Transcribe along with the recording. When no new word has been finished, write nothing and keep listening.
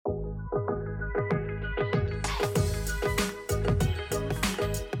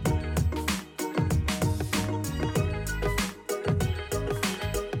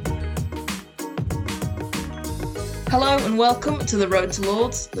Hello and welcome to the Road to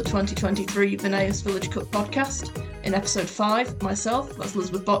Lords, the 2023 Vinayas Village Cup podcast. In episode 5, myself, that's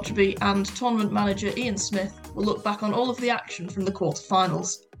Elizabeth Botcherby, and tournament manager Ian Smith will look back on all of the action from the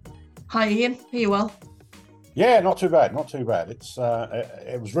quarter-finals. Hi Ian, are you well? Yeah, not too bad, not too bad.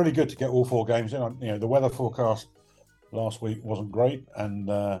 It was really good to get all 4 games in. The weather forecast last week wasn't great, and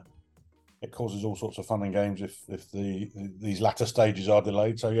it causes all sorts of fun and games if these latter stages are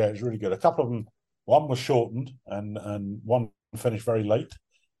delayed. So yeah, it's really good. A couple of them, one was shortened and one finished very late,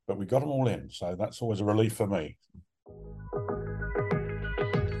 but we got them all in. So that's always a relief for me.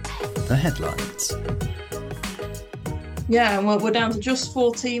 The headlines. Yeah, and we're down to just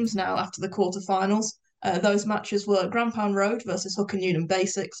 4 teams now after the quarter-finals. Those matches were Grampound Road versus Hook and Newnham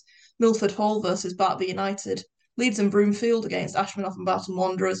Basics, Milford Hall versus Bartby United, Leeds and Broomfield against Ashmanhoff and Barton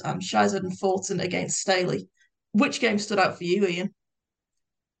Wanderers, and Shieshead and Forton against Staley. Which game stood out for you, Ian?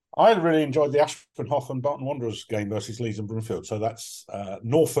 I really enjoyed the Ashmanhoff and Barton Wanderers game versus Leeds and Broomfield. So that's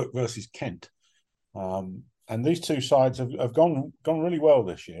Norfolk versus Kent. And these two sides have gone really well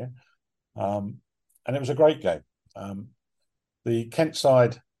this year. And it was a great game. The Kent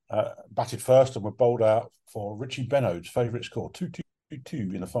side batted first and were bowled out for Richie Benode's favourite score, 2-2-2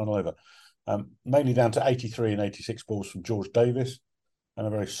 in the final over. Mainly down to 83 and 86 balls from George Davis and a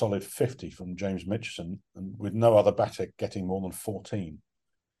very solid 50 from James Mitchison, and with no other batter getting more than 14.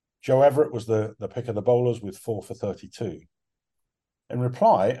 Joe Everett was the pick of the bowlers with 4 for 32. In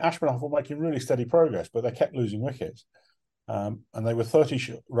reply, Ashmanhoff were making really steady progress, but they kept losing wickets. And they were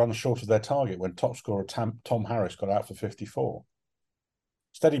 30 runs short of their target when top scorer Tom Harris got out for 54.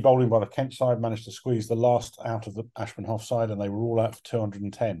 Steady bowling by the Kent side managed to squeeze the last out of the Ashmanhoff side, and they were all out for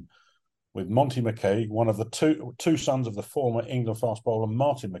 210, with Monty McCaig, one of the two sons of the former England fast bowler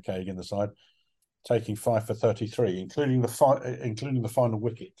Martin McCaig in the side, taking 5 for 33, including the final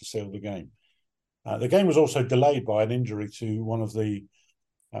wicket to seal the game. The game was also delayed by an injury to one of the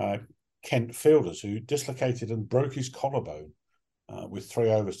Kent fielders who dislocated and broke his collarbone with 3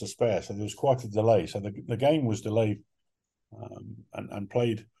 overs to spare. So there was quite a delay. So the game was delayed and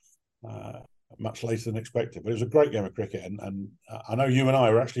played much later than expected. But it was a great game of cricket, and I know you and I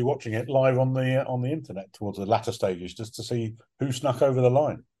were actually watching it live on the internet towards the latter stages just to see who snuck over the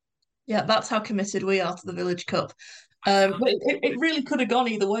line. Yeah, that's how committed we are to the Village Cup. But it really could have gone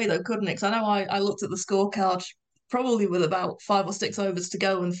either way, though, couldn't it? Because I know I looked at the scorecard probably with about 5 or 6 overs to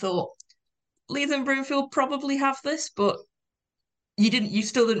go and thought Leeds and Broomfield probably have this, but you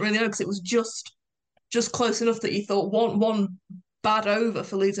still didn't really know because it was just close enough that you thought one bad over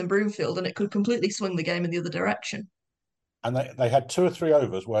for Leeds and Broomfield and it could completely swing the game in the other direction. And they had 2 or 3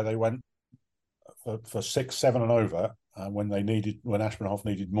 overs where they went for 6, 7 and over when Ashmanhoff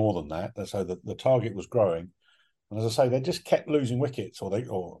needed more than that. So the target was growing. And as I say, they just kept losing wickets, or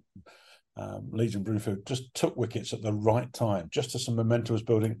Leeds and Broomfield just took wickets at the right time, just as some momentum was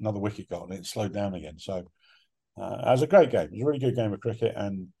building. Another wicket got and it slowed down again. So it was a great game. It was a really good game of cricket,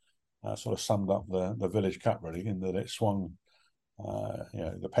 and sort of summed up the Village Cup really, in that it swung.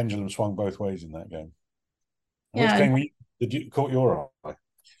 The pendulum swung both ways in that game. Yeah. Which game did you caught your eye?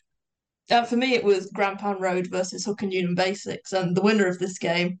 For me, it was Grampound Road versus Hook and Newnham Basics, and the winner of this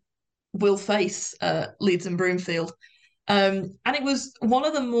game will face Leeds and Broomfield. And it was one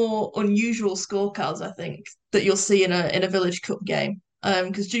of the more unusual scorecards, I think, that you'll see in a Village Cup game.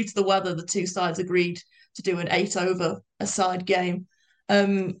 Because due to the weather, the two sides agreed to do an 8 over a side game.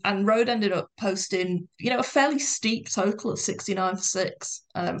 And Road ended up posting, a fairly steep total of 69 for 6.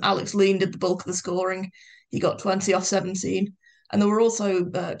 Alex Lean did the bulk of the scoring. He got 20 off 17. And there were also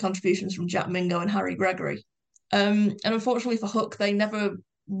contributions from Jack Mingo and Harry Gregory. And unfortunately for Hook, they never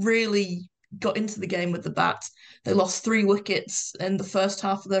really got into the game with the bat. They lost 3 wickets in the first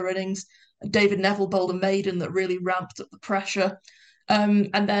half of their innings. David Neville bowled a maiden that really ramped up the pressure. And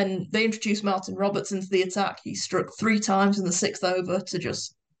then they introduced Martin Roberts into the attack. He struck 3 times in the 6th over to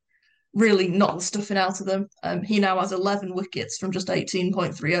just really knock the stuffing out of them. He now has 11 wickets from just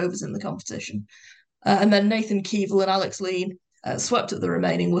 18.3 overs in the competition. And then Nathan Keevil and Alex Lean swept up the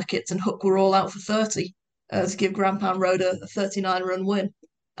remaining wickets, and Hook were all out for 30 to give Grampound Road a 39-run win.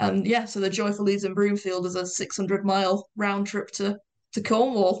 And yeah, so the joy for Leeds and Broomfield is a 600-mile round trip to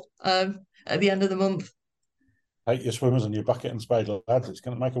Cornwall at the end of the month. Take your swimmers and your bucket and spade, lads. It's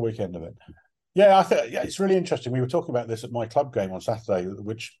going to make a weekend of it. Yeah, it's really interesting. We were talking about this at my club game on Saturday,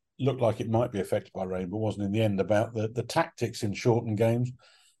 which looked like it might be affected by rain, but wasn't in the end, about the tactics in shortened games.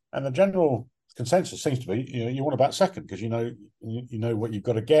 And the general consensus seems to be, you want to bat second because you know what you've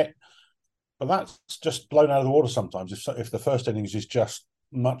got to get. But that's just blown out of the water sometimes. If the first innings is just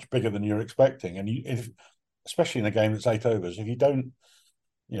much bigger than you're expecting, and especially in a game that's 8 overs, if you don't,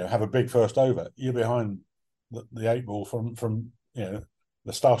 have a big first over, you're behind the 8 ball from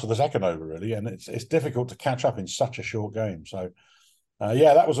the start of the second over, really, and it's difficult to catch up in such a short game. So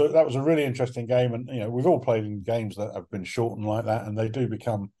that was a really interesting game, and we've all played in games that have been shortened like that, and they do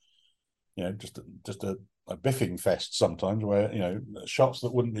become just a biffing fest sometimes, where shots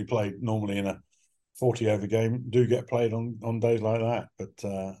that wouldn't be played normally in a 40 over game do get played on days like that.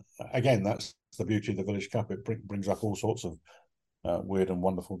 But again, that's the beauty of the Village Cup. It brings up all sorts of weird and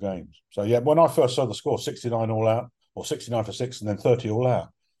wonderful games. So when I first saw the score, 69 all out, or 69 for 6 and then 30 all out,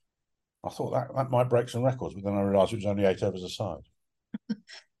 I thought that might break some records, but then I realised it was only 8 overs a side.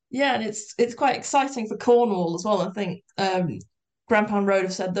 Yeah, and it's quite exciting for Cornwall as well. I think Grampound Road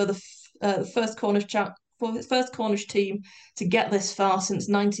have said they're the first Cornish team to get this far since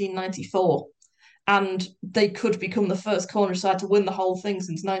 1994, and they could become the first Cornish side to win the whole thing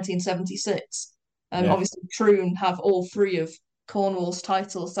since 1976. Obviously, Troon have all 3 of Cornwall's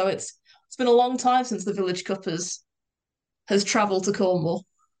titles, so it's been a long time since the Village Cup has travelled to Cornwall.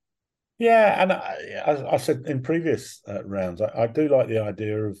 Yeah, and as I said in previous rounds, I do like the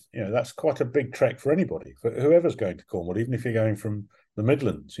idea of that's quite a big trek for anybody, for whoever's going to Cornwall, even if you're going from the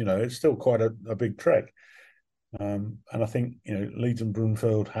Midlands. It's still quite a big trek. And I think Leeds and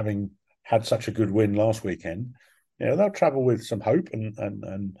Broomfield, having had such a good win last weekend, they'll travel with some hope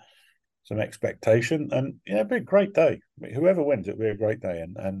and some expectation, and it'll be a great day. Whoever wins, it'll be a great day.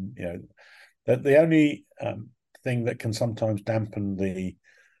 And that the only thing that can sometimes dampen the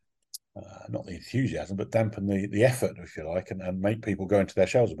not the enthusiasm, but dampen the effort, if you like, and make people go into their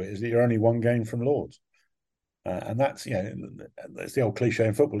shells a bit, is that you're only 1 game from Lords. And that's that's the old cliche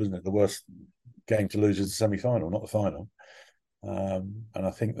in football, isn't it? The worst game to lose is the semi-final, not the final. And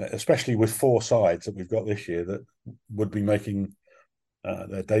I think that, especially with 4 sides that we've got this year that would be making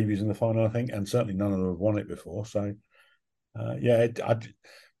their debuts in the final, I think, and certainly none of them have won it before. So,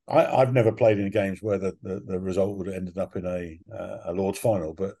 I've never played in games where the result would have ended up in a Lord's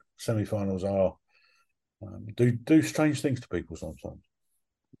final, but semi-finals are do strange things to people sometimes.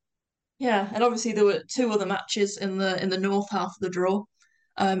 Yeah, and obviously there were 2 other matches in the north half of the draw.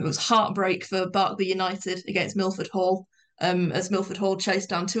 It was heartbreak for Barkby United against Milford Hall, as Milford Hall chased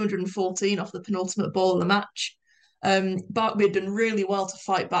down 214 off the penultimate ball of the match. Barkby had done really well to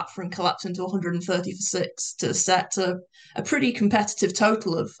fight back from collapsing to 130 for 6 to set a pretty competitive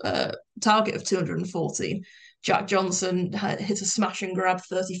total of target of 214. Jack Johnson hit a smash and grab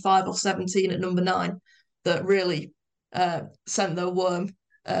 35 off 17 at number 9 that really sent their worm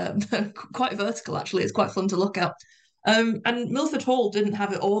quite vertical, actually. It's quite fun to look at. And Milford Hall didn't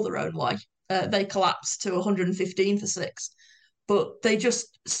have it all their own way. They collapsed to 115 for 6, but they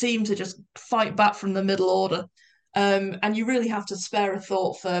just seemed to just fight back from the middle order. And you really have to spare a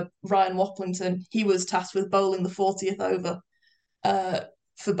thought for Ryan Waplington. He was tasked with bowling the 40th over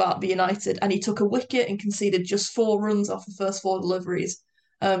for Barkby United, and he took a wicket and conceded just 4 runs off the first 4 deliveries.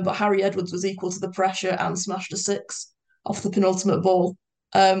 But Harry Edwards was equal to the pressure and smashed a 6 off the penultimate ball,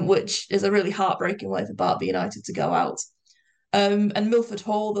 which is a really heartbreaking way for Barkby United to go out. And Milford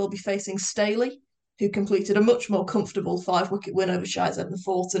Hall, they'll be facing Staley, who completed a much more comfortable 5-wicket win over Shireshead and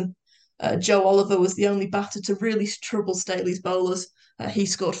Forton. Joe Oliver was the only batter to really trouble Staley's bowlers. He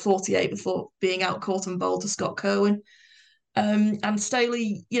scored 48 before being out-caught and bowled to Scott Kerwin. And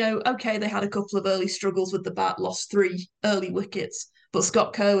Staley, okay, they had a couple of early struggles with the bat, lost 3 early wickets, but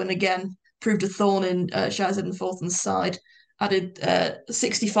Scott Kerwin again proved a thorn in Shireshead and Forton's side, added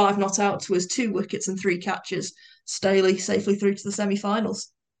 65 not out to his 2 wickets and 3 catches. Staley safely through to the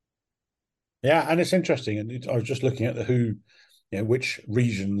semi-finals. Yeah, and it's interesting, and I was just looking at which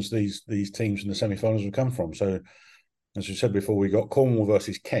regions these teams in the semi-finals have come from. So, as we said before, we got Cornwall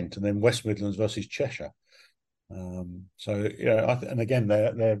versus Kent, and then West Midlands versus Cheshire. And again,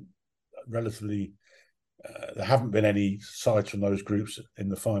 they're relatively. There haven't been any sides from those groups in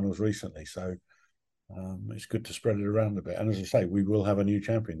the finals recently, so it's good to spread it around a bit. And as I say, we will have a new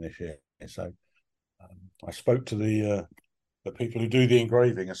champion this year. So I spoke to the people who do the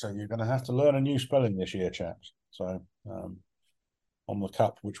engraving and said, you're going to have to learn a new spelling this year, chaps. So on the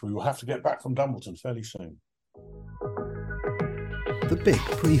cup, which we will have to get back from Dumbleton fairly soon. The big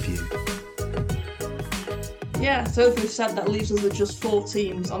preview. Yeah, so as we've said, that leaves us with just 4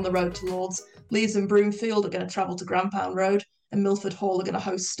 teams on the road to Lords. Leeds and Broomfield are going to travel to Grampound Road, and Milford Hall are going to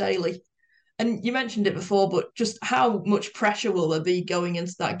host Staley. And you mentioned it before, but just how much pressure will there be going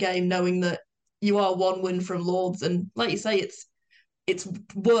into that game, knowing that you are 1 win from Lords? And like you say, it's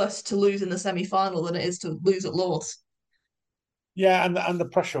worse to lose in the semi-final than it is to lose at Lords. Yeah, and the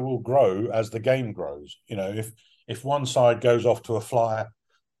pressure will grow as the game grows. If one side goes off to a flyer,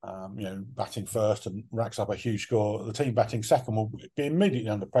 batting first and racks up a huge score, the team batting second will be immediately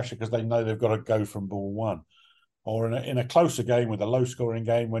under pressure because they know they've got to go from ball 1. or in a closer game with a low-scoring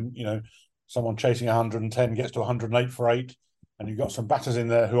game when, someone chasing 110 gets to 108 for 8, and you've got some batters in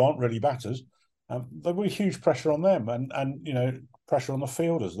there who aren't really batters, there'll be huge pressure on them and pressure on the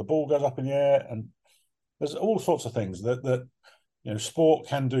fielders. The ball goes up in the air, and there's all sorts of things that sport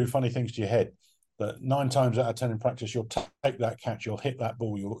can do funny things to your head. That 9 times out of 10 in practice, you'll take that catch, you'll hit that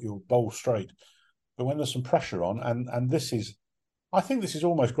ball, you'll bowl straight. But when there's some pressure on, and I think this is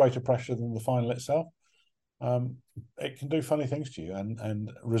almost greater pressure than the final itself. It can do funny things to you,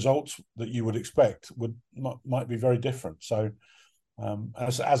 and results that you would expect might be very different. So,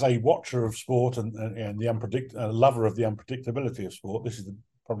 as a watcher of sport and the lover of the unpredictability of sport, this is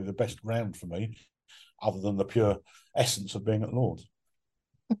probably the best round for me, other than the pure essence of being at Lord's.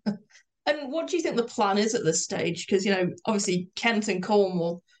 And what do you think the plan is at this stage? Because, obviously Kent and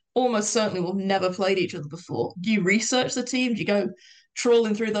Cornwall almost certainly will have never played each other before. Do you research the team? Do you go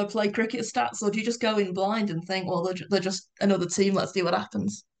trawling through their play cricket stats, or do you just go in blind and think, well, they're just another team, let's see what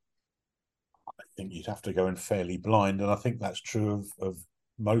happens? I think you'd have to go in fairly blind, and I think that's true of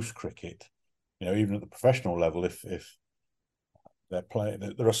most cricket. Even at the professional level, if they're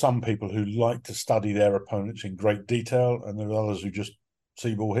playing, there are some people who like to study their opponents in great detail, and there are others who just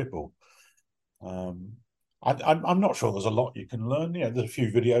see ball, hit ball. I'm not sure there's a lot you can learn. There's a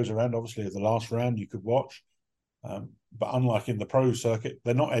few videos around, obviously, of the last round you could watch. But unlike in the pro circuit,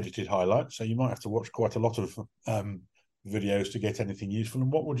 they're not edited highlights, so you might have to watch quite a lot of videos to get anything useful.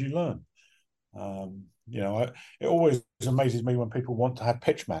 And what would you learn? It always amazes me when people want to have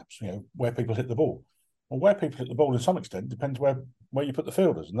pitch maps, where people hit the ball. Well, where people hit the ball, to some extent, depends where you put the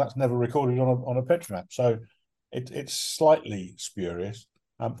fielders, and that's never recorded on a pitch map. So it's slightly spurious.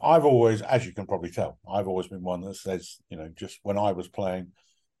 I've always, as you can probably tell, I've always been one that says, just when I was playing,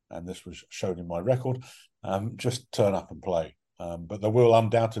 and this was shown in my record, just turn up and play. But there will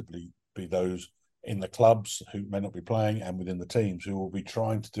undoubtedly be those in the clubs who may not be playing, and within the teams who will be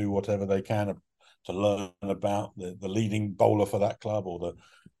trying to do whatever they can to learn about the leading bowler for that club, or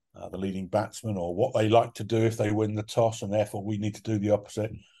the leading batsman, or what they like to do if they win the toss, and therefore we need to do the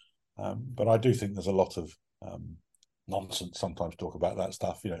opposite. But I do think there's a lot of nonsense sometimes talk about that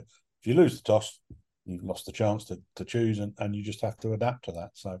stuff. If you lose the toss, you've lost the chance to choose, and you just have to adapt to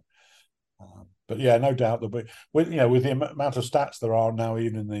that. So, but yeah, no doubt there'll be, with the amount of stats there are now,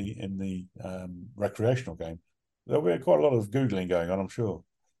 even in the recreational game, there'll be quite a lot of googling going on, I'm sure.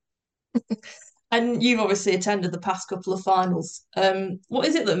 And you've obviously attended the past couple of finals. What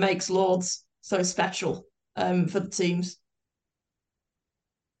is it that makes Lord's so special for the teams?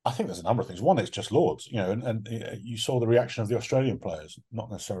 I think there's a number of things. One, it's just Lord's, and you saw the reaction of the Australian players,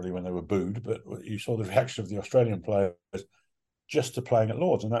 not necessarily when they were booed, but you saw the reaction of the Australian players just to playing at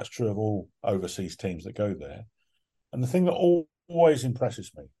Lord's, and that's true of all overseas teams that go there. And the thing that always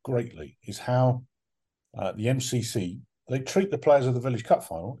impresses me greatly is how the MCC, they treat the players of the Village Cup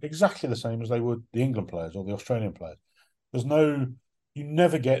final exactly the same as they would the England players or the Australian players. You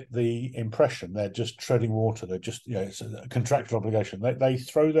never get the impression they're just treading water. They're just, it's a contractual obligation. They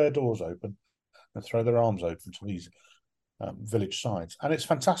throw their doors open and throw their arms open to these Village sides. And it's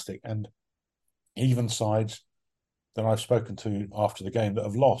fantastic. And even sides that I've spoken to after the game that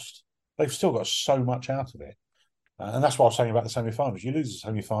have lost, they've still got so much out of it. And that's what I was saying about the semi-finals. You lose the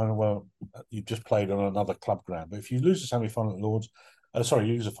semi-final, well, you've just played on another club ground. But if you lose the semi-final at Lord's, you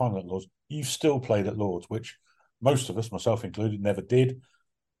lose a final at Lord's, you've still played at Lord's, which most of us, myself included, never did.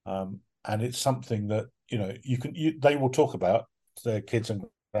 And it's something that, they will talk about to their kids and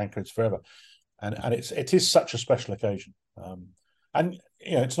grandkids forever. And it is such a special occasion. And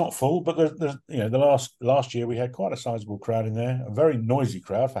it's not full, but there's the last year we had quite a sizable crowd in there, a very noisy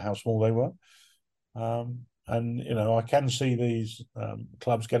crowd for how small they were. And I can see these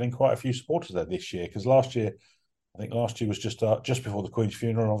clubs getting quite a few supporters there this year, because last year was just before the Queen's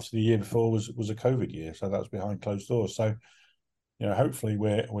funeral, and obviously the year before was a COVID year, so that was behind closed doors. So, hopefully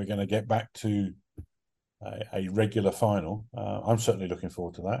we're going to get back to a regular final. I'm certainly looking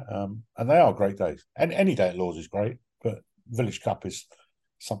forward to that. And they are great days. And any day at Lord's is great, but Village Cup is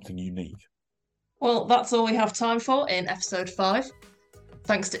something unique. Well, that's all we have time for in episode 5.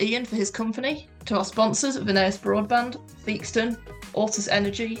 Thanks to Ian for his company, to our sponsors at Vineus Broadband, Theakston, Altus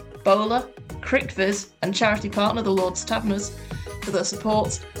Energy, Bowler, CricViz, and charity partner the Lord's Taverners for their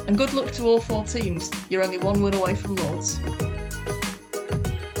support, and good luck to all 4 teams. You're only one win away from Lord's.